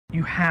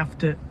You have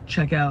to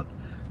check out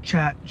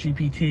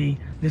ChatGPT.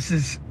 This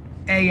is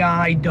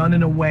AI done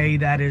in a way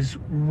that is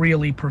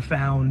really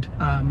profound.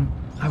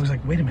 I was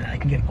like, wait a minute, I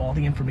can get all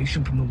the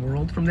information from the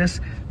world from this.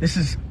 This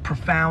is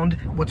profound.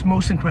 What's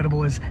most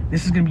incredible is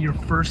this is gonna be your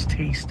first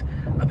taste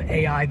of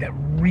AI that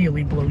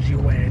really blows you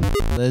away.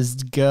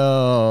 Let's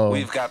go.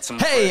 We've got some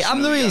hey,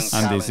 I'm Luis.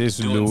 And this is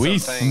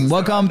Luis.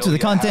 Welcome to the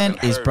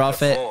Content is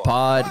Profit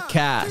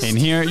podcast. In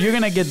here, you're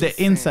going to get the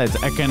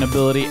insights,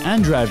 accountability,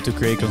 and drive to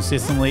create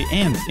consistently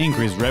and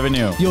increase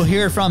revenue. You'll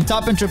hear from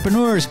top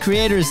entrepreneurs,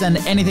 creators, and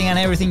anything and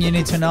everything you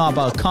need to know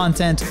about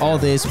content. All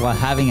this while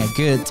having a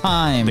good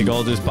time. The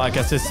goal of this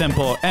podcast is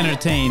simple: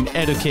 entertain,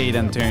 educate,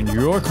 and turn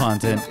your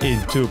content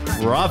into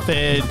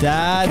profit.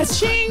 That's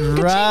ka-ching,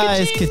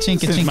 right. ka-ching, Ka-ching,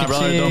 Since ka-ching, my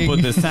brother don't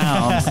put the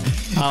sounds,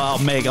 I'll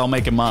make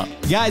him up.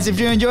 Guys, if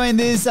you're enjoying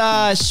this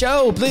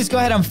show, please go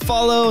ahead and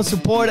follow,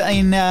 support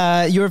in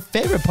your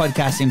favorite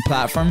podcasting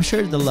platform.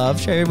 Share the love.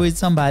 Share it with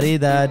somebody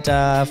that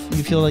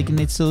you feel like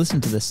needs to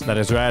listen to this. That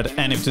is right.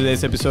 And if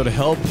today's episode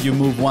helped you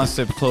move one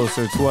step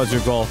closer towards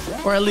your goal,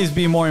 or at least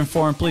be more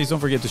informed, please don't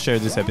forget to share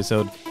this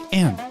episode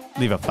and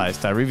leave a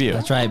 5-star review.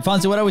 That's right.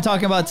 Fonzie, what are we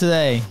talking about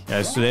today?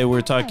 Guys, today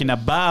we're talking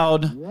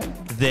about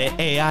the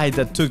AI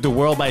that took the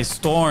world by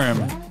storm.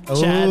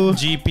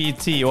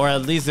 ChatGPT, or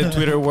at least the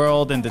Twitter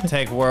world and the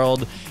tech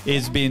world,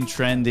 is been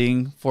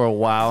trending for a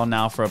while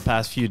now, for the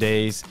past few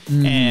days.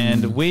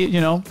 And we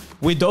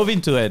dove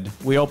into it.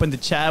 We opened the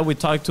chat, we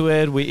talked to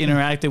it, we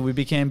interacted, we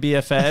became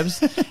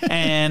BFFs.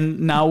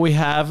 And now we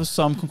have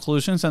some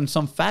conclusions and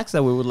some facts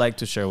that we would like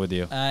to share with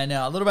you. I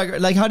know, a little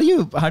bit. Like, how do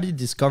you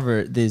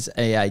discover this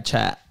AI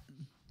chat?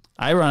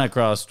 I run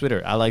across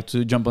Twitter. I like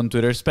to jump on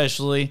Twitter,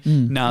 especially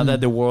now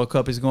that the World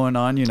Cup is going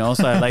on,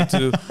 so I like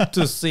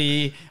to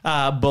see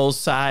both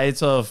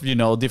sides of,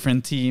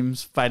 different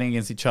teams fighting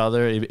against each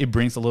other. It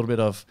brings a little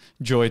bit of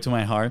joy to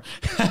my heart.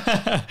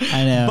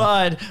 I know.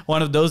 But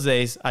one of those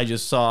days, I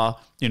just saw,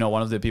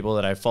 one of the people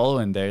that I follow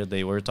in there,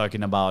 they were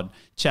talking about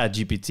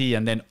ChatGPT,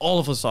 and then all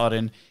of a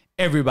sudden,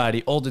 all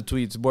the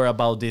tweets were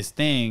about this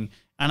thing,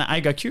 and I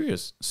got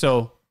curious.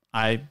 So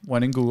I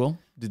went in Google,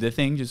 did the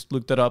thing, just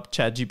looked it up,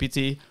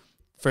 ChatGPT.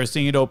 First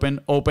thing it opened,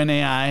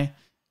 OpenAI,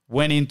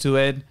 went into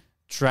it,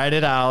 tried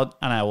it out,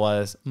 and I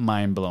was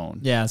mind blown.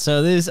 Yeah,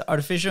 so this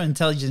artificial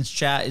intelligence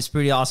chat is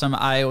pretty awesome.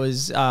 I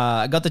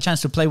got the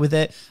chance to play with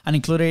it and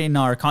include it in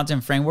our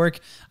content framework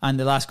in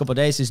the last couple of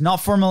days. It's not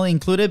formally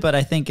included, but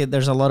I think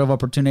there's a lot of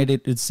opportunity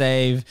to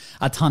save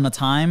a ton of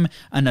time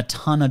and a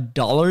ton of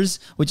dollars,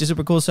 which is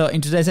super cool. So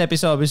in today's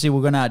episode, obviously, we're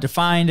going to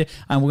define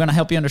and we're going to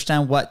help you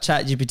understand what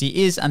ChatGPT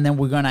is, and then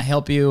we're going to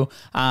help you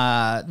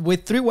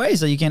with 3 ways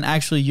that you can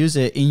actually use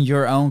it in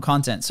your own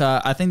content. So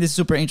I think this is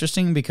super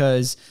interesting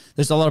because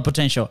there's a lot of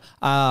potential.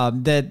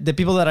 The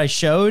people that I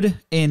showed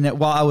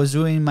while I was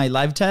doing my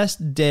live test,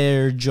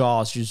 their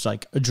jaws just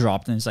like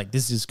dropped, and it's like,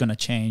 this is gonna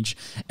change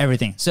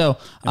everything. So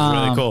it's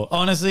really cool.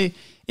 Honestly,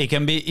 it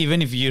can be,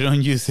 even if you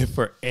don't use it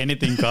for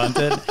anything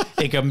content,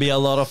 it can be a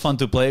lot of fun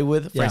to play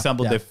with. For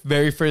example, the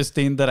very first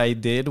thing that I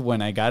did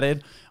when I got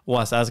it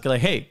was ask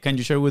like, hey, can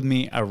you share with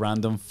me a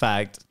random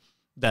fact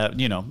that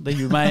that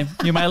you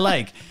might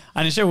like?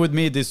 And it shared with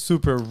me this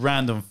super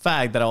random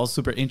fact that I was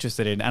super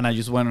interested in, and I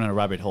just went on a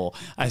rabbit hole.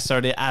 I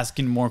started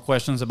asking more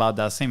questions about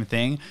that same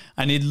thing,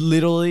 and it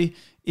literally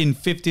in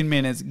 15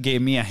 minutes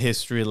gave me a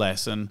history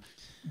lesson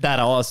that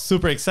I was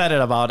super excited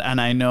about,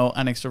 and I know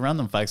an extra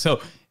random fact.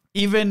 So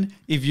even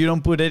if you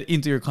don't put it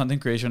into your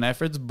content creation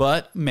efforts,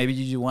 but maybe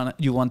you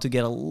want to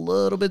get a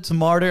little bit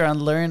smarter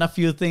and learn a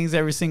few things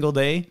every single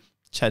day,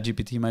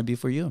 ChatGPT might be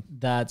for you.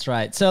 That's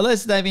right. So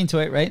let's dive into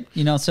it, right?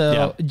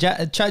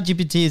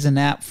 ChatGPT is an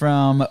app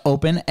from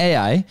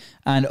OpenAI,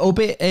 and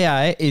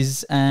OpenAI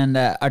is an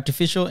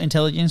artificial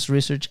intelligence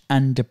research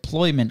and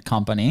deployment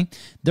company.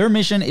 Their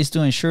mission is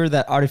to ensure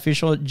that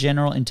artificial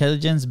general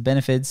intelligence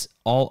benefits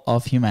all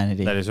of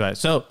humanity. That is right.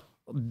 So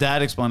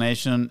that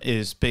explanation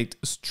is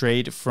picked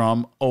straight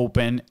from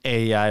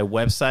OpenAI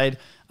website.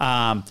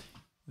 I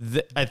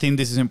think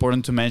this is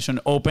important to mention.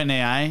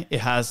 OpenAI,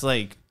 it has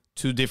like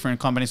 2 different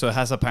companies. So it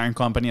has a parent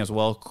company as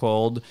well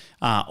called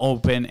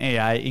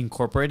OpenAI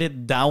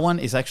Incorporated. That one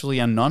is actually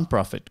a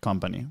nonprofit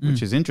company,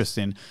 which is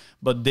interesting.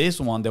 But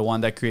this one, the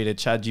one that created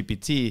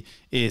ChatGPT,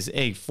 is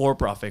a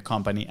for-profit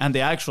company. And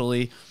they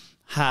actually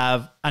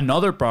have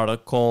another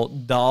product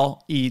called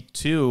DALL-E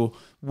 2,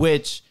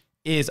 which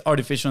is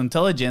artificial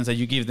intelligence that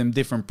you give them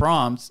different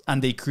prompts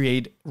and they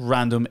create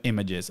random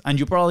images. And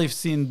you probably have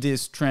seen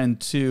this trend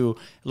too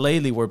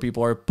lately, where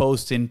people are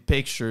posting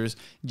pictures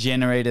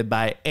generated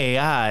by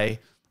AI,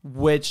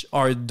 which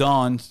are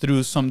done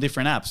through some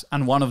different apps.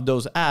 And one of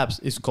those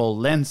apps is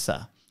called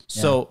Lensa.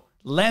 So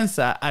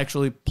Lensa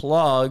actually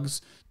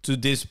plugs to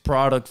this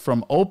product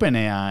from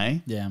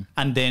OpenAI,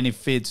 and then it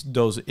fits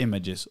those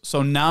images.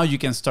 So now you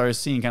can start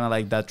seeing kind of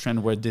like that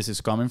trend where this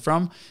is coming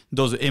from.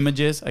 Those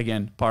images,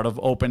 again, part of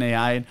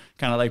OpenAI,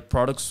 kind of like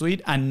product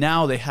suite. And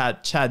now they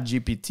had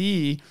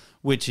ChatGPT,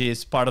 which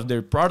is part of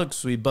their product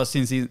suite. But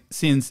since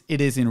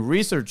it is in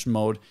research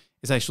mode,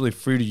 is actually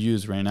free to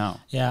use right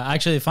now. Yeah,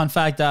 actually, fun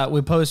fact that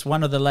we post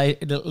one of the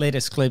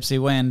latest clips. It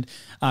went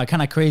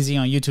kind of crazy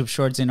on YouTube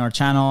Shorts in our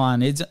channel,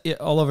 and it's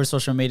all over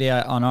social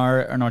media on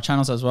our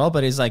channels as well.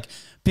 But it's like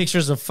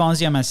pictures of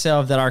Fonzie and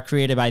myself that are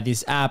created by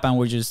this app, and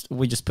we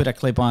just put a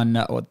clip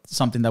on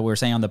something that we were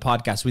saying on the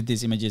podcast with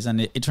these images, and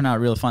it turned out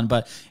real fun.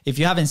 But if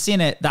you haven't seen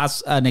it,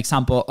 that's an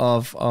example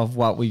of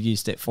what we've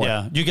used it for.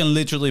 Yeah, you can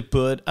literally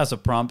put as a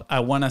prompt,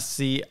 I want to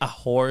see a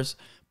horse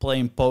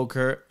playing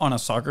poker on a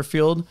soccer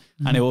field,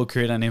 and it will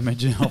create an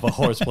image of a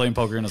horse playing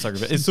poker in a soccer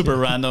field. It's super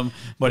random,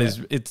 but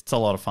it's a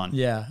lot of fun.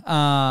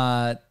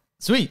 Yeah.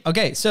 Sweet.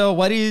 Okay. So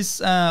what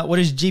is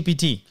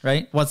GPT,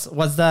 right? What's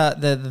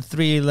the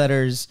three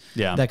letters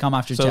that come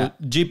after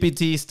chat?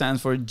 GPT stands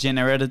for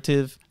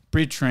Generative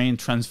Pre-trained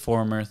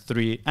Transformer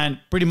 3. And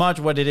pretty much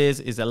what it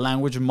is a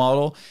language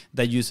model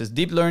that uses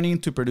deep learning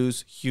to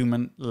produce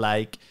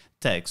human-like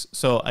text.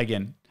 So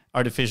again,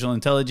 artificial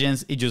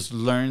intelligence, it just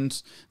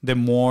learns. The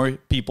more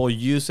people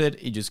use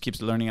it, it just keeps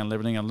learning and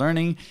learning and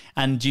learning.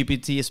 And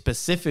GPT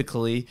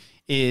specifically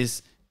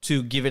is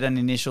to give it an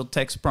initial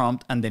text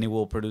prompt, and then it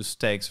will produce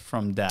text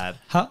from that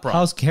prompt.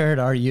 How scared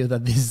are you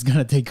that this is going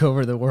to take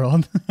over the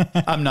world?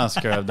 I'm not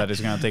scared that it's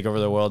going to take over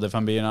the world, if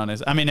I'm being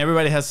honest. I mean,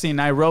 everybody has seen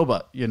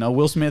iRobot. You know,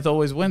 Will Smith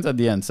always wins at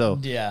the end, so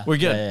we're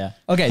good. Yeah.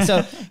 Okay,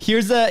 so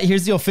here's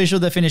the official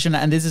definition,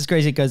 and this is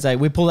crazy because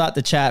we pulled out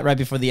the chat right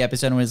before the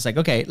episode, and we was like,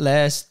 okay,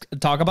 let's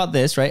talk about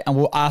this, right? And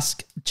we'll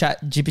ask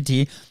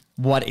ChatGPT,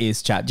 what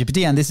is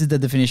ChatGPT? And this is the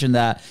definition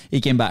that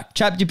it came back.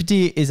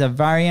 ChatGPT is a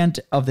variant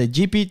of the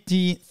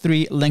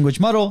GPT-3 language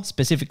model,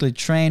 specifically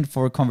trained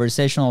for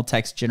conversational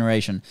text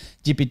generation.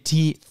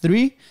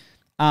 GPT-3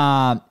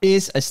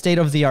 is a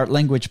state-of-the-art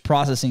language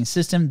processing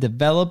system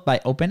developed by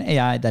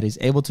OpenAI that is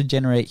able to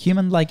generate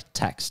human-like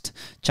text.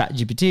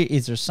 ChatGPT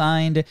is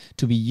designed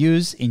to be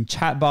used in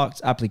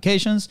chatbot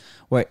applications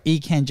where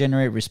it can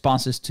generate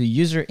responses to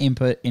user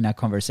input in a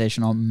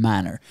conversational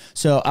manner.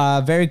 So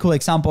a very cool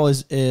example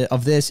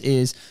of this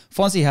is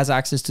Fonzie has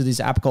access to this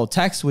app called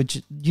Text,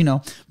 which, you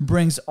know,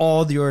 brings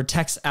all your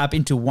text app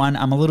into one.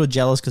 I'm a little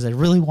jealous because I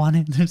really want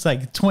it. There's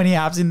like 20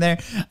 apps in there,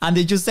 and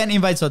they just send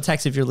invites. So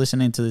Text, if you're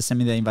listening to this, send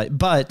me the invite.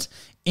 But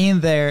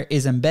in there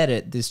is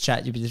embedded this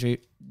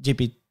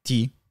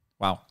GPT.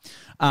 Wow.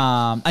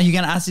 And you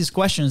can ask these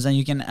questions and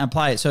you can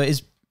apply it. So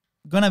it's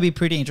going to be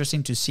pretty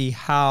interesting to see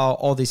how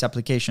all these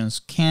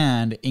applications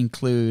can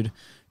include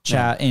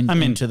chat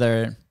into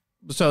their...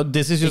 So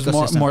this is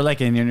just more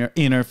like an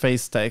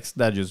interface text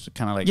that just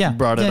kind of like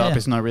brought it up.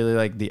 It's not really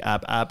like the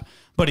app.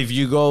 But if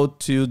you go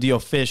to the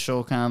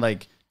official kind of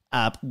like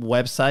app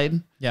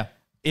website,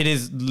 it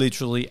is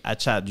literally a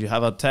chat. You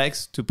have a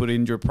text to put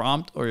in your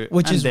prompt,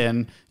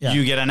 then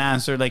you get an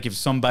answer, like if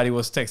somebody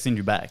was texting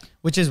you back.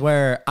 Which is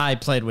where I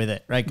played with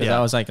it, right? Because I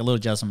was like a little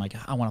jealous. I'm like,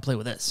 I want to play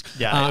with this.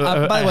 Yeah,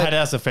 I had it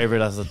as a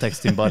favorite as a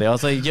texting buddy. I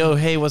was like, yo,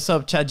 hey, what's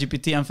up,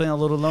 ChatGPT? I'm feeling a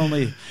little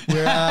lonely.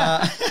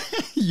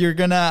 You're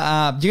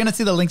gonna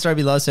see the links right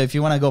below. So if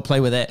you want to go play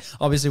with it,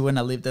 obviously we're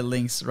gonna leave the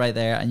links right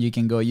there, and you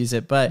can go use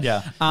it. But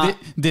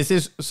this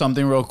is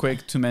something real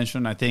quick to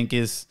mention. I think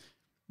is.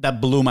 That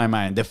blew my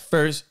mind. The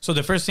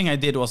first thing I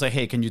did was like,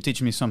 hey, can you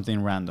teach me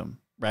something random,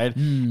 right?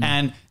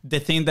 And the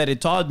thing that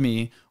it taught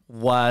me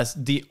was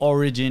the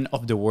origin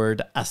of the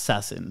word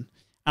assassin.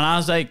 And I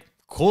was like,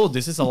 cool,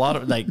 this is a lot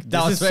of like,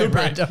 that was super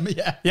random.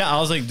 Yeah, I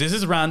was like, this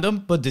is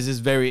random, but this is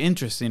very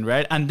interesting,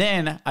 right? And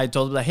then I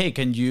told it like, hey,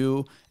 can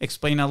you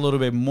explain a little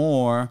bit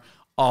more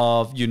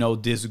of, you know,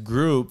 this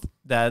group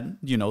that,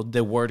 you know,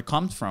 the word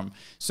comes from?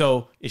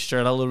 So it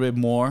shared a little bit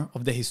more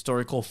of the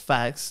historical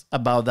facts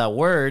about that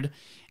word.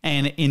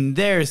 And in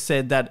there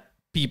said that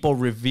people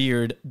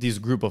revered this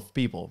group of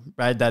people,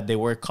 right? That they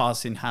were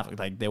causing havoc,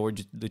 like they were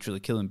just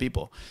literally killing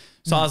people.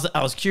 So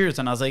I was curious,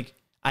 and I was like,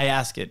 I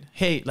asked it,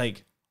 hey,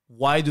 like,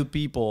 why do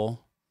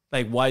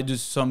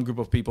some group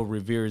of people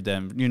revere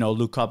them, you know,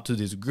 look up to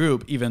this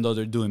group, even though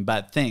they're doing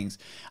bad things?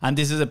 And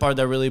this is the part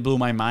that really blew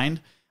my mind.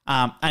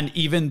 And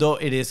even though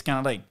it is kind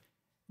of like,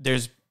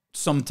 there's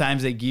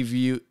sometimes they give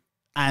you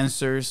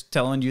answers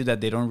telling you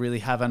that they don't really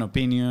have an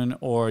opinion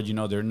or, you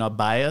know, they're not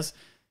biased.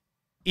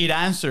 It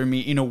answered me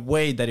in a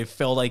way that it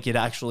felt like it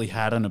actually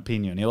had an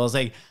opinion. It was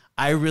like,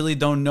 I really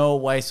don't know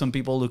why some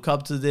people look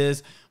up to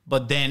this,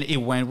 but then it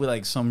went with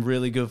like some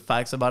really good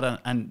facts about it,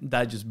 and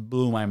that just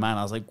blew my mind.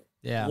 I was like,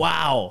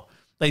 wow.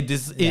 Like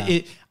this,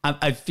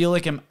 I feel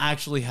like I'm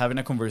actually having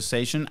a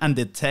conversation, and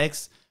the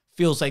text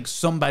feels like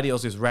somebody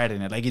else is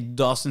writing it. Like it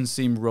doesn't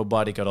seem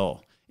robotic at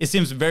all. It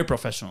seems very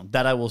professional,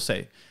 that I will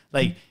say.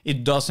 Like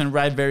it doesn't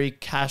write very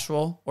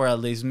casual, or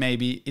at least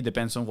maybe it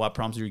depends on what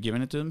prompts you're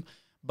giving it to them.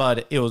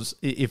 But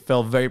it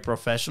felt very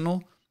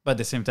professional, but at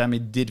the same time,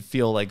 it did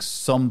feel like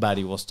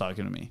somebody was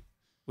talking to me,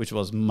 which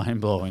was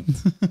mind blowing.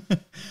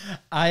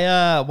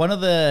 One of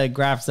the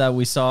graphs that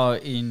we saw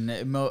in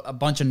a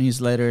bunch of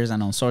newsletters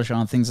and on social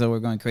and things that were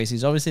going crazy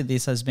is obviously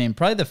this has been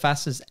probably the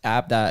fastest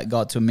app that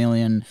got to 1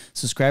 million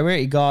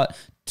subscribers. It got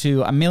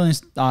to 1 million,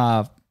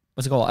 1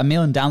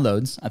 million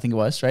downloads, I think it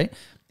was, right?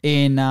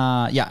 in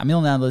 $1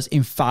 million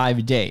in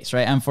 5 days,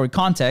 right? And for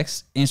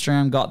context,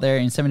 Instagram got there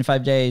in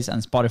 75 days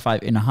and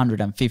Spotify in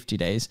 150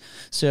 days.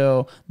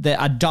 So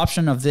the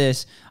adoption of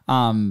this,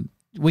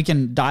 we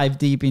can dive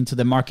deep into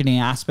the marketing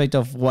aspect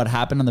of what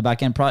happened on the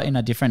back end in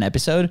a different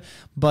episode.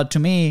 But to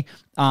me,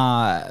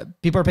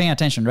 people are paying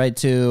attention, right,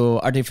 to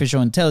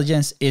artificial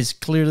intelligence. There's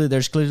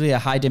clearly a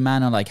high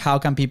demand on like, how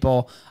can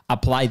people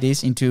apply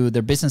this into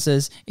their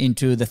businesses,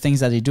 into the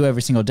things that they do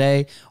every single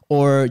day,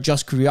 or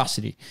just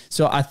curiosity.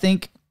 So I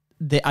think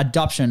the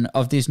adoption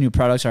of these new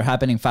products are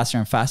happening faster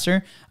and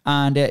faster,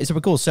 and it's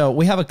super cool. So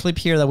we have a clip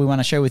here that we want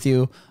to share with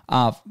you.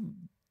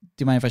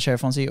 Do you mind if I share,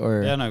 Fonzie?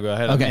 Or yeah, no, go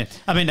ahead. Okay.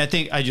 I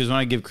think I just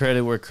want to give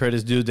credit where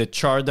credit's due. The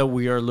chart that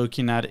we are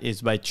looking at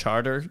is by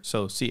Charter,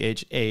 so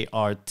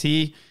CHART,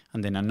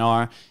 and then an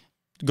R.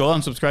 Go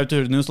and subscribe to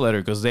their newsletter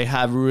because they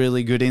have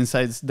really good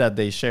insights that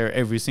they share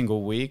every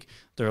single week.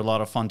 They're a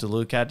lot of fun to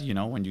look at, you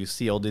know, when you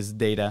see all this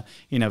data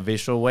in a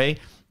visual way.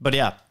 But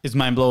yeah, it's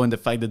mind-blowing the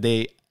fact that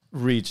they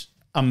reach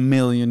 1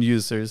 million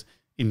users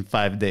in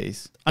 5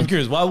 days. I'm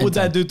curious, what would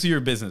that do to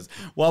your business?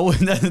 What would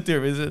that do to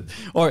your business?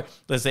 Or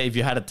let's say if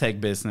you had a tech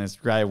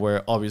business, right,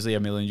 where obviously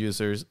 1 million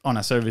users on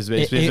a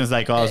service-based business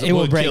like us, it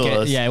will break kill it.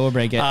 us. Yeah, it will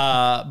break it.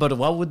 But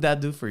what would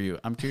that do for you?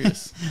 I'm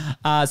curious.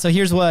 So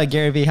here's what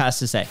Gary Vee has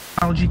to say.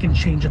 Technology can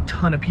change a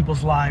ton of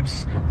people's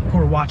lives who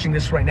are watching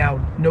this right now.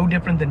 No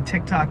different than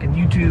TikTok and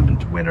YouTube and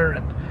Twitter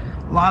and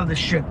a lot of the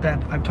shit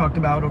that I've talked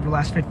about over the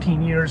last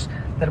 15 years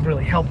that have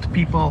really helped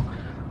people.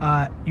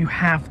 You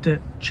have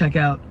to check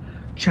out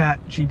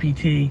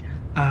ChatGPT.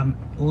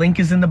 Link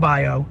is in the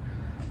bio.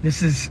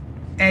 This is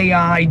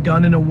AI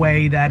done in a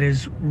way that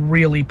is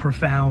really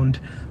profound.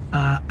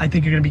 I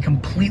think you're gonna be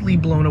completely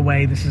blown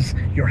away.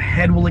 Your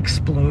head will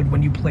explode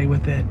when you play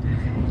with it.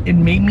 It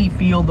made me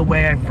feel the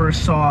way I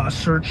first saw a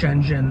search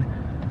engine.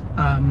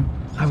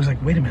 I was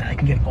like, wait a minute, I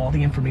can get all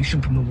the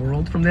information from the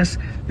world from this.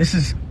 This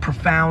is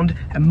profound,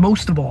 and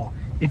most of all,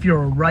 if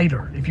you're a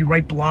writer, if you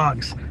write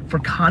blogs, for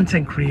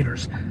content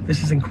creators,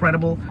 this is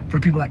incredible. For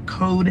people that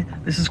code,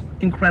 this is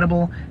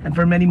incredible. And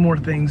for many more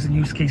things and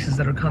use cases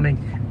that are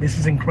coming, this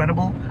is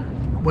incredible.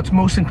 What's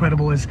most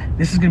incredible is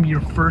this is gonna be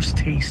your first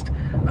taste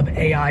of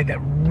AI that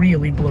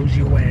really blows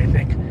you away, I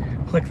think.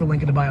 Click the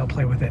link in the bio,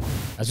 play with it.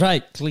 That's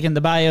right. Click in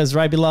the bios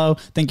right below.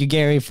 Thank you,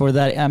 Gary, for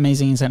that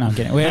amazing insight. No, I'm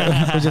kidding. We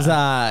just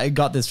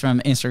got this from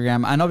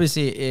Instagram. And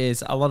obviously,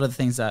 it's a lot of the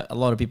things that a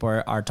lot of people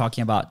are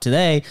talking about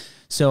today.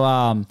 So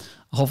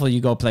hopefully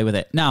you go play with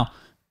it. Now,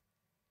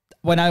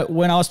 when I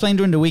was playing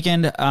during the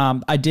weekend,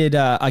 I did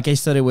a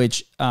case study,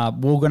 which we're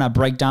going to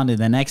break down in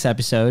the next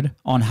episode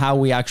on how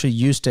we actually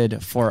used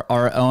it for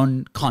our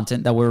own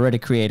content that we're already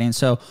creating.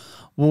 So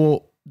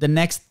the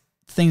next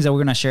things that we're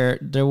going to share,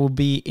 there will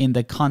be in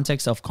the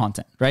context of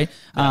content, right?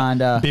 Yeah.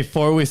 And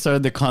before we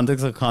start the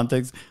context of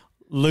context,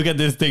 look at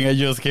this thing I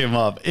just came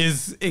up.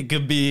 It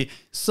could be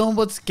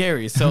somewhat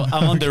scary. So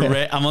I'm on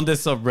I'm on the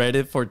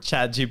subreddit for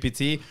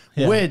ChatGPT,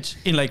 which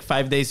in like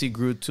 5 days it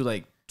grew to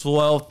like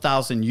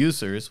 12,000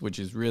 users, which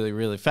is really,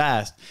 really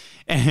fast.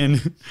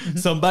 And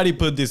somebody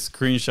put this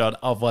screenshot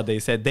of what they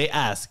said. They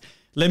asked,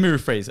 let me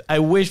rephrase. I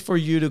wish for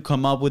you to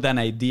come up with an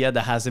idea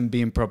that hasn't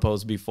been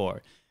proposed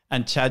before.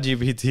 And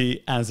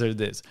ChatGPT answered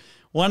this.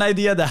 One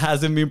idea that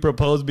hasn't been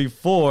proposed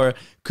before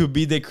could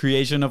be the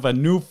creation of a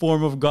new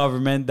form of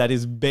government that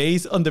is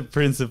based on the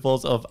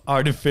principles of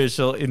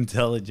artificial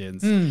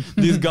intelligence.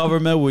 This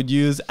government would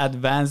use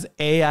advanced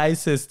AI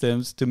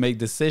systems to make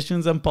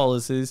decisions and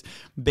policies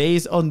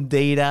based on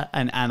data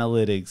and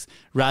analytics,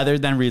 rather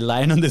than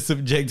relying on the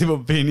subjective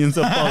opinions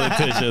of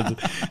politicians.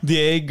 The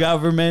AI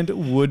government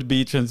would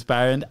be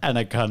transparent and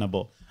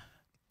accountable.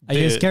 Are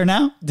you scared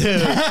now?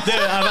 Dude,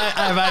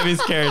 I might be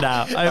scared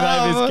now. I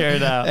might be scared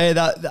now. Hey,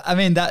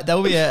 that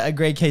would be a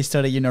great case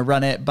study,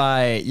 run it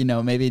by,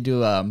 maybe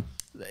do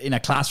in a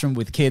classroom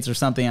with kids or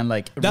something and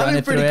like run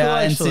it through cool,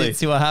 and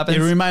see what happens.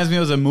 It reminds me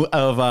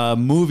of a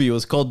movie. It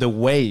was called The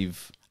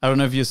Wave. I don't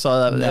know if you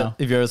saw that. No.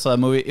 If you ever saw that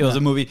movie. It was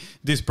a movie.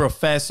 This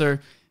professor,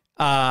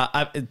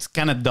 it's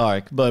kind of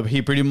dark, but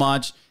he pretty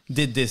much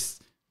did this.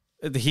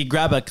 He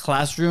grabbed a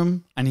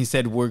classroom and he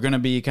said, we're going to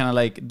be kind of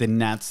like the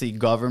Nazi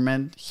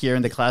government here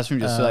in the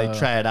classroom just to like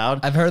try it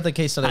out. I've heard the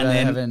case study, but I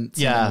haven't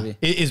seen the movie.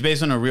 It's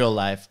based on a real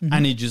life.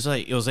 And it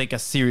was like a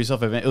series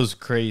of events. It was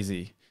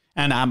crazy.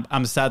 And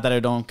I'm sad that I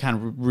don't kind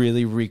of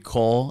really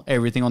recall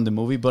everything on the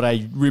movie, but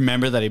I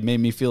remember that it made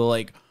me feel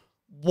like,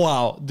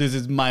 wow, this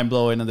is mind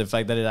blowing, and the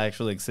fact that it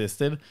actually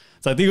existed.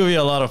 So I think it would be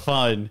a lot of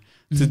fun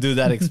to do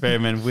that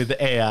experiment with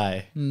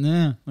AI.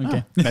 Yeah,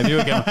 okay.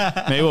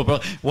 Maybe we'll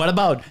what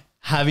about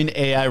having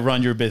AI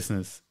run your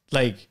business?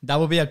 Like that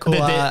would be a cool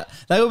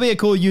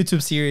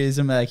YouTube series.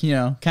 I'm like,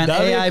 can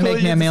AI make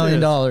me $1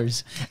 million?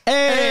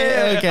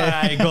 Hey, okay. All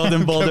right,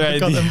 Golden Boulder idea.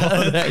 Golden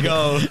Boulder, there you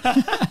go.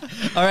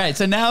 All right.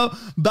 So now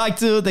back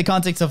to the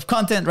context of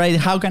content, right?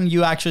 How can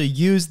you actually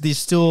use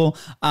this tool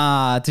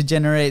to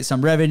generate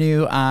some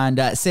revenue and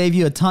save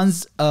you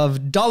tons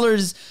of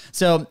dollars?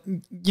 So,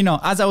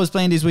 as I was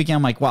playing this weekend,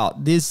 I'm like, wow,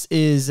 this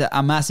is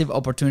a massive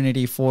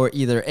opportunity for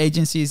either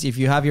agencies. If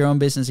you have your own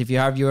business, if you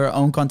have your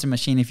own content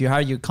machine, if you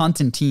have your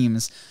content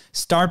teams,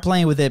 start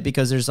playing with it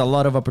because there's a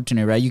lot of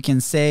opportunity, right? You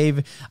can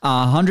save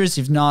hundreds,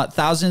 if not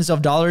thousands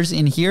of dollars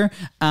in here.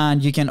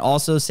 And you can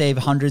also save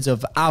hundreds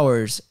of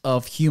hours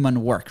of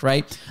human work,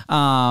 right?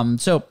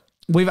 So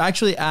we've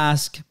actually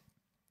asked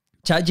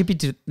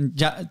ChatGPT.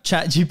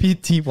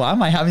 Why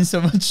am I having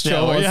so much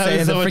trouble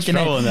saying the freaking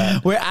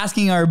name? We're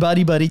asking our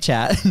buddy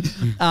Chat.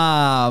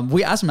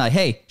 We asked him like,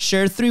 hey,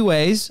 share 3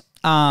 ways.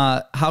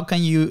 How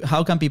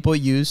can people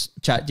use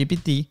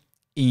ChatGPT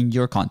in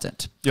your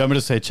content? You want me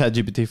to say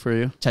ChatGPT for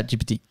you?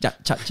 ChatGPT. Yeah,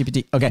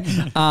 ChatGPT. Okay.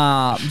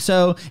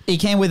 So it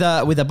came with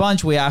a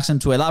bunch. We asked them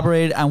to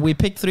elaborate, and we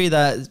picked 3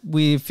 that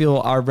we feel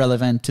are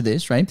relevant to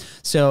this, right?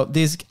 So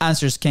these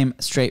answers came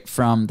straight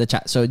from the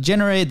chat. So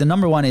the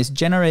number 1 is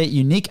generate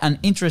unique and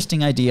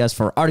interesting ideas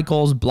for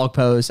articles, blog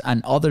posts,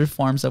 and other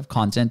forms of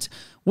content,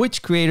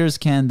 which creators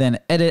can then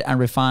edit and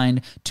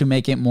refine to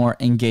make it more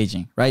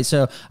engaging, right?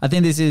 So I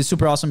think this is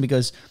super awesome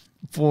because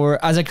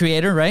as a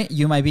creator, right,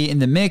 you might be in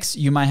the mix.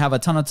 You might have a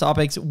ton of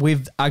topics.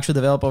 We've actually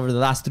developed over the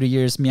last 3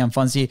 years, me and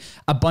FONZI,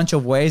 a bunch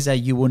of ways that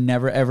you will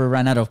never, ever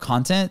run out of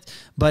content.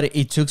 But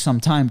it took some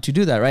time to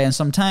do that, right? And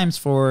sometimes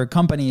for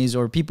companies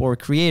or people or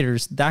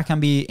creators, that can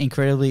be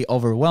incredibly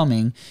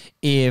overwhelming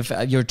if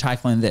you're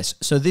tackling this.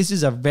 So this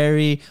is a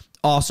very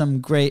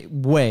awesome, great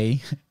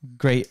way.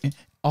 Great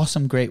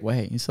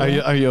way. So,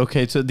 are you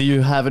okay? So do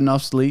you have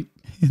enough sleep?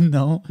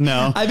 No.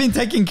 I've been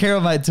taking care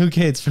of my 2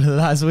 kids for the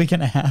last week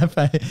and a half.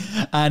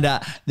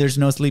 And there's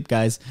no sleep,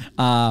 guys.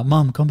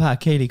 Mom, come back.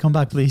 Katie, come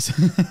back, please.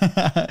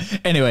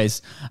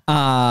 Anyways,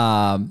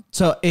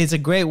 so it's a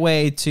great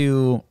way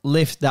to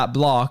lift that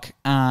block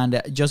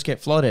and just get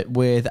flooded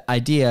with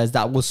ideas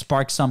that will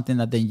spark something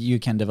that then you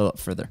can develop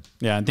further.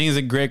 Yeah, I think it's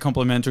a great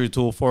complementary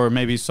tool for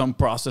maybe some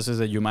processes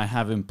that you might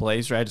have in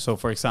place, right? So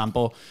for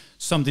example,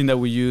 something that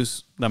we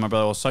use that my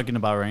brother was talking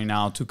about right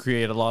now to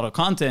create a lot of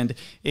content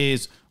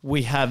is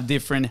we have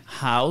different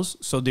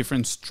so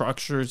different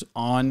structures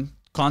on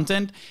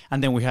content,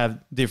 and then we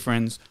have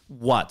different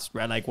what's,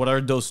 right? Like what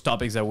are those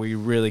topics that we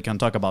really can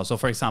talk about? So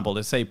for example,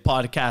 let's say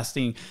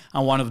podcasting,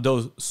 and one of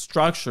those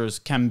structures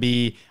can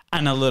be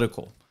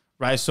analytical,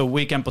 right? So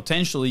we can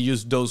potentially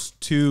use those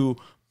 2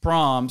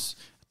 prompts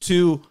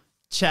to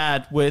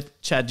chat with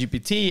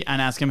ChatGPT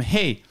and ask him,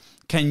 hey,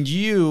 can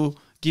you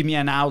give me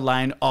an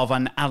outline of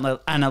an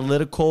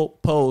analytical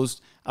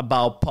post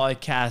about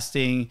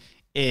podcasting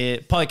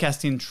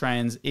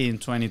trends in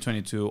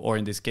 2022, or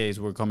in this case,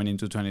 we're coming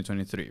into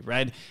 2023,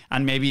 right?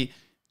 And maybe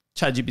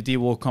ChatGPT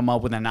will come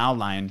up with an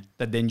outline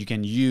that then you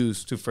can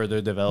use to further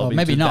develop. Well,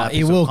 maybe not.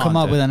 It will come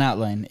up with an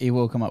outline. It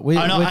will come up with.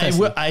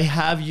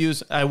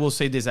 I will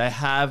say this. I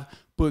have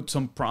put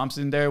some prompts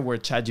in there where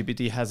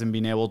ChatGPT hasn't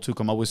been able to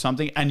come up with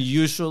something, and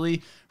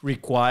usually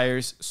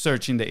requires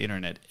searching the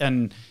internet.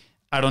 And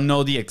I don't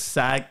know the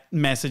exact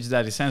message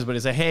that it sends, but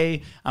it's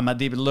hey, I'm a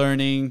deep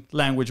learning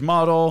language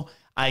model.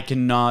 I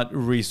cannot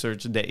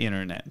research the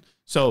internet.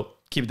 So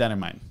keep that in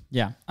mind.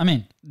 Yeah. I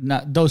mean,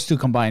 those 2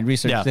 combined,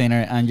 research the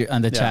internet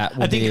and the chat.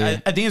 I think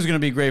it's going to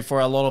be great for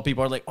a lot of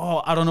people. Are like,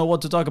 oh, I don't know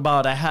what to talk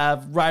about. I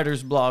have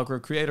writer's block or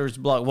creator's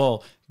block.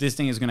 Well, this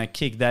thing is going to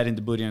kick that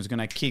into booty, and it's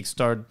going to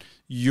kickstart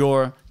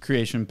your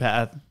creation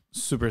path.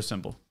 Super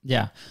simple.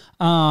 Yeah.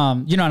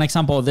 An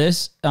example of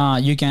this,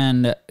 you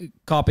can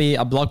copy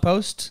a blog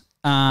post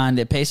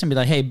and paste and be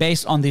like, hey,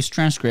 based on this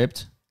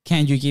transcript,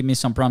 can you give me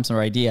some prompts or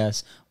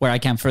ideas where I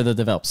can further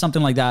develop?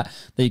 Something like that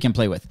you can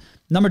play with.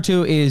 Number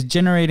 2 is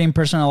generating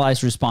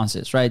personalized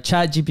responses, right?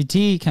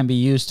 ChatGPT can be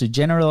used to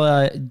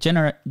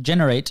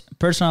generate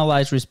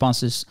personalized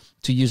responses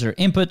to user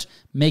input,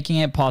 making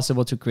it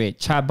possible to create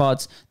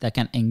chatbots that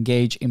can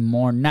engage in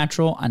more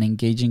natural and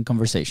engaging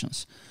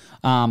conversations.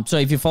 So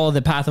if you follow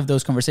the path of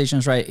those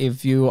conversations, right,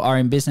 if you are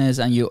in business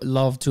and you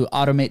love to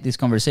automate these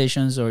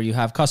conversations, or you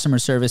have customer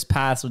service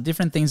paths or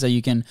different things that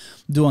you can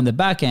do on the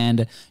back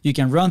end, you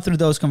can run through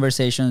those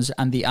conversations,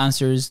 and the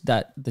answers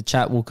that the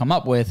chat will come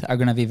up with are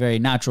going to be very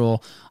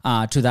natural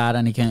to that,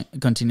 and it can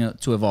continue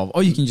to evolve.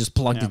 Or you can just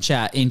plug the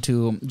chat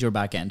into your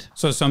back end.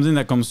 So something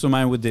that comes to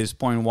mind with this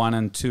point 1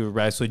 and 2,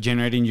 right? So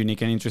generating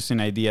unique and interesting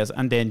ideas,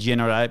 and then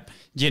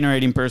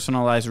generating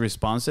personalized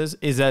responses,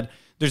 is that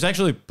there's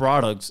actually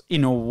products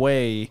in a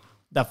way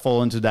that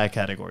fall into that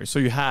category. So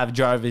you have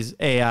Jarvis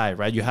AI,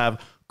 right? You have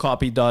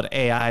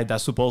Copy.ai that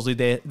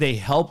supposedly they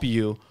help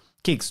you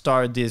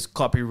kickstart these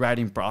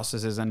copywriting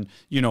processes and,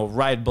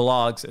 write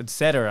blogs,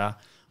 etc.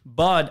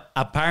 But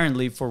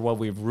apparently, for what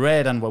we've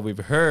read and what we've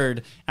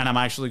heard, and I'm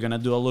actually going to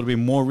do a little bit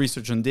more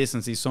research on this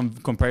and see some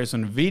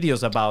comparison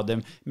videos about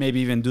them,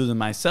 maybe even do them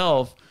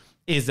myself,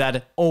 is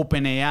that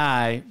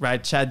OpenAI,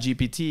 right,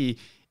 ChatGPT,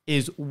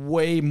 is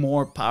way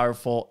more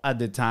powerful at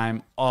the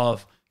time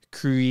of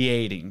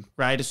creating,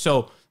 right?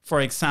 So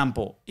for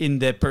example, in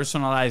the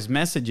personalized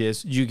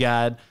messages, you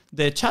got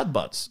the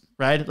chatbots,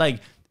 right?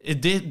 Like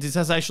this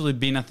has actually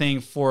been a thing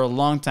for a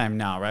long time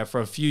now, right?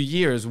 For a few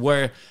years,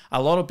 where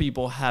a lot of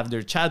people have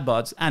their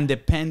chatbots, and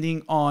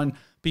depending on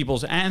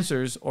people's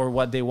answers or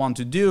what they want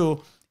to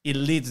do, it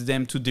leads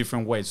them to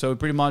different ways. So it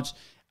pretty much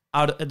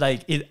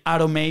it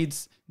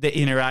automates the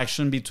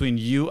interaction between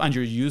you and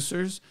your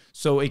users,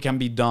 so it can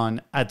be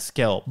done at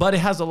scale. But it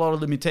has a lot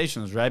of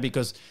limitations, right?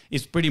 Because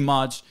it's pretty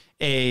much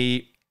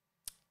a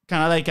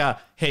kind of like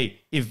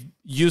hey, if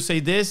you say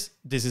this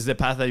is the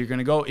path that you're going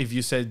to go. If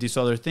you say this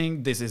other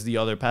thing, this is the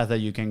other path that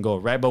you can go,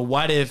 right? But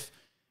what if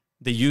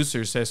the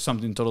user says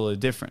something totally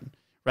different?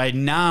 Right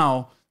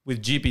now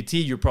with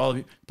GPT, you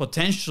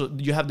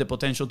have the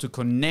potential to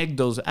connect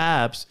those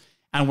apps,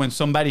 and when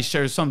somebody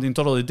shares something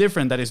totally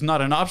different that is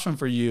not an option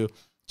for you,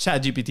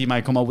 ChatGPT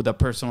might come up with a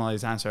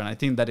personalized answer. And I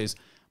think that is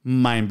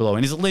mind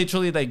blowing. It's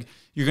literally like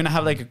you're going to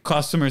have like a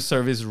customer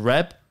service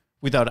rep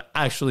without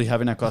actually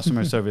having a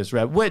customer service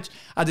rep, which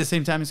at the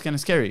same time is kind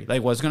of scary.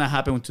 Like, what's going to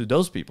happen to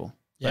those people?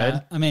 Yeah,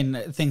 right? I mean,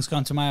 things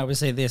come to mind.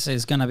 Obviously, this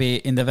is going to be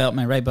in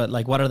development, right? But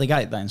like, what are the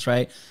guidelines,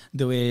 right?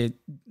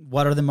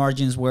 What are the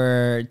margins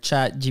where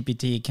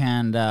ChatGPT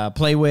can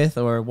play with,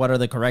 or what are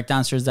the correct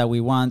answers that we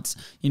want,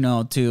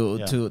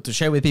 to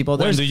share with people?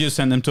 When do you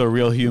send them to a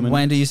real human?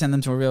 When do you send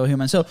them to a real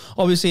human? So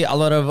obviously, a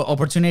lot of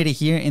opportunity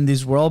here in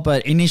this world,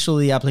 but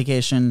initially, the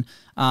application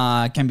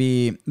can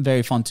be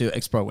very fun to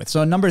explore with.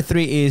 So number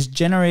 3 is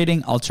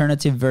generating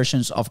alternative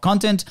versions of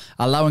content,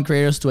 allowing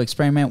creators to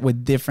experiment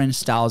with different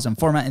styles and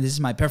format. And this is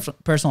my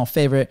personal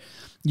favorite,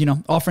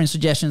 offering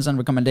suggestions and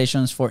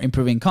recommendations for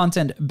improving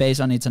content based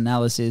on its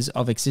analysis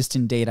of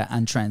existing data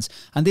and trends.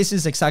 And this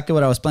is exactly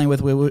what I was playing with,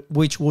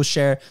 which we'll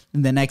share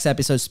in the next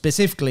episode.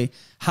 Specifically,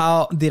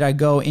 how did I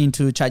go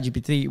into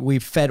ChatGPT? We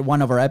fed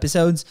one of our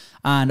episodes,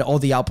 and all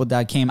the output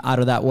that came out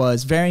of that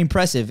was very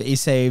impressive. It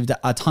saved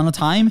a ton of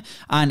time,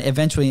 and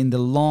eventually in the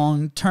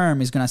long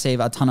term is going to save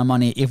a ton of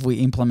money if we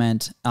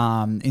implement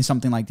in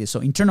something like this.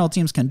 So internal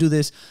teams can do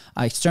this,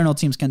 external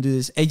teams can do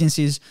this,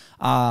 agencies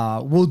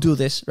will do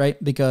this,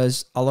 right?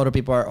 Because a lot of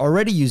people are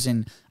already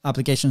using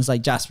applications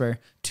like Jasper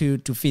to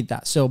feed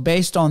that. So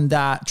based on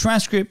that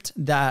transcript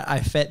that I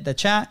fed the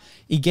chat,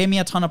 it gave me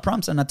a ton of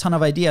prompts and a ton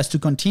of ideas to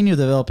continue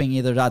developing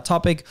either that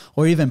topic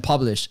or even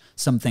publish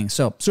some things.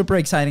 So super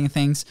exciting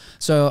things.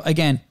 So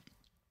again,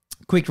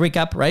 quick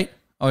recap, right?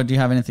 Or do you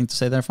have anything to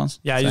say there, Fonz?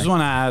 Yeah, I just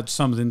want to add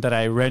something that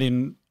I read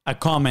in a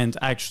comment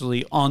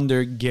actually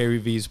under Gary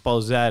Vee's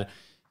post that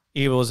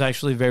it was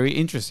actually very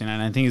interesting,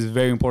 and I think it's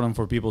very important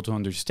for people to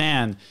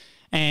understand.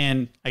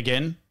 And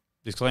again,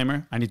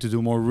 disclaimer, I need to do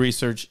more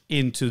research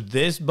into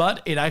this,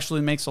 but it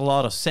actually makes a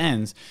lot of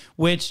sense,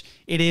 which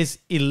it is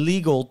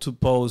illegal to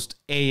post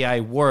AI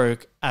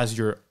work as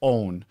your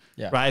own,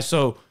 right?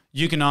 So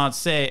you cannot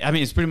say,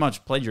 it's pretty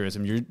much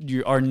plagiarism.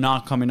 You are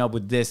not coming up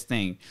with this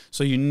thing.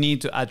 So you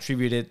need to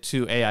attribute it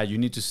to AI. You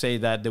need to say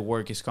that the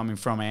work is coming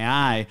from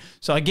AI.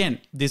 So again,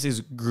 this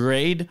is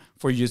great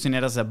for using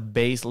it as a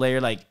base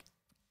layer, like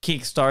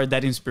kickstart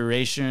that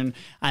inspiration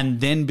and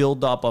then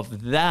build up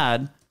of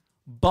that.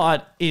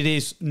 But it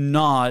is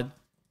not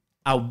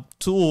a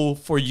tool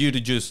for you to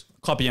just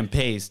copy and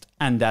paste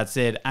and that's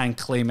it and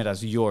claim it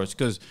as yours,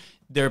 because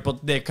there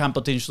can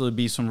potentially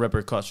be some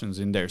repercussions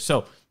in there.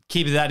 So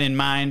keep that in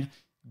mind.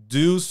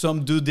 Do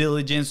some due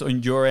diligence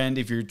on your end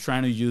if you're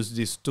trying to use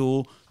this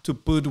tool to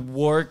put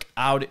work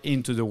out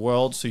into the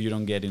world so you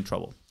don't get in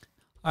trouble.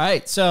 All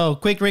right, so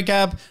quick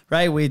recap,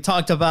 right? We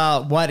talked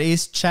about what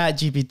is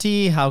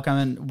ChatGPT,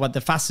 what the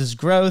fastest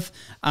growth,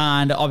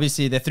 and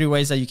obviously the 3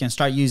 ways that you can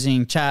start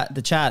using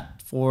the chat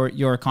for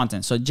your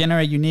content. So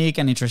generate unique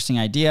and interesting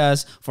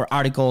ideas for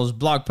articles,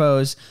 blog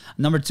posts.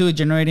 Number 2,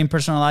 generating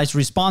personalized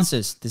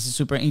responses. This is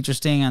super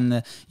interesting,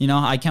 and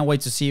I can't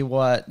wait to see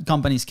what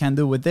companies can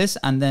do with this.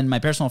 And then my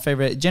personal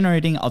favorite,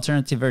 generating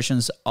alternative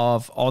versions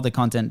of all the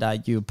content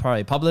that you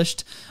probably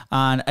published.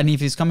 And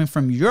if it's coming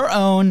from your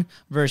own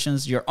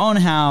versions, your own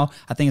how,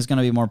 I think it's going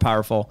to be more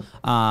powerful,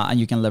 and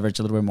you can leverage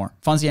a little bit more.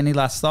 Fonzie, any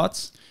last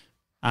thoughts?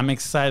 I'm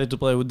excited to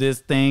play with this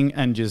thing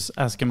and just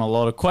ask him a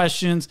lot of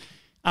questions.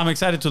 I'm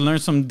excited to learn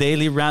some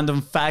daily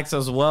random facts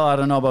as well. I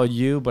don't know about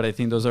you, but I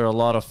think those are a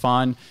lot of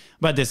fun.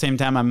 But at the same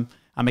time,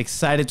 I'm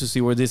excited to see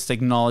where this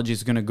technology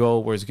is going to go,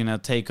 where it's going to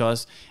take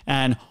us.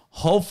 And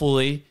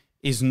hopefully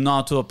it's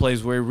not to a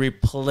place where it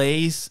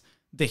replaces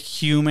the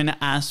human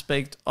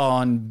aspect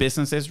on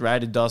businesses,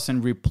 right? It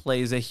doesn't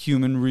replace the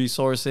human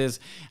resources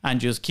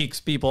and just kicks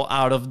people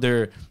out of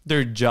their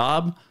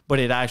job, but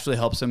it actually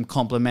helps them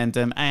complement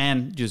them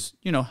and just,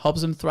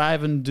 helps them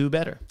thrive and do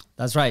better.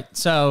 That's right.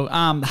 So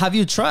have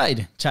you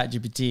tried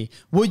ChatGPT?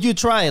 Would you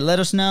try it? Let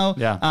us know.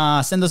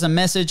 Yeah. Send us a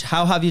message.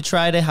 How have you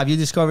tried it? Have you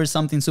discovered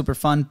something super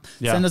fun?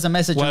 Yeah. Send us a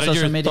message on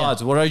social media.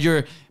 Thoughts? What are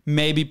your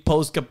maybe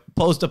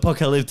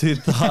post-apocalyptic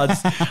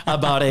thoughts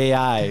about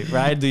AI,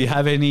 right? Do you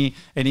have any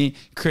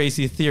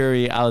crazy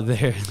theory out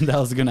there that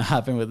was going to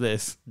happen with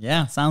this?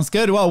 Yeah, sounds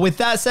good. Well, with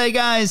that said,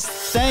 guys,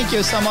 thank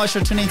you so much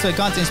for tuning to the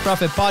Content is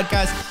Profit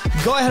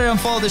podcast. Go ahead ahead and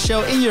follow the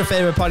show in your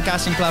favorite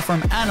podcasting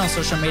platform and on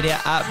social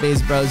media at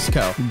BIZBROS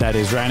Co. That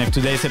is Ryan. If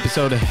today's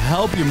episode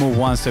helped you move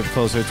one step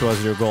closer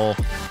towards your goal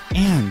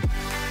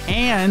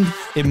and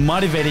it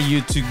motivated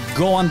you to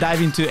go on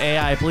dive into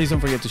AI, please don't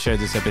forget to share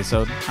this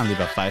episode and leave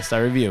a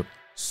 5-star review.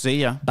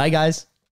 See ya. Bye, guys.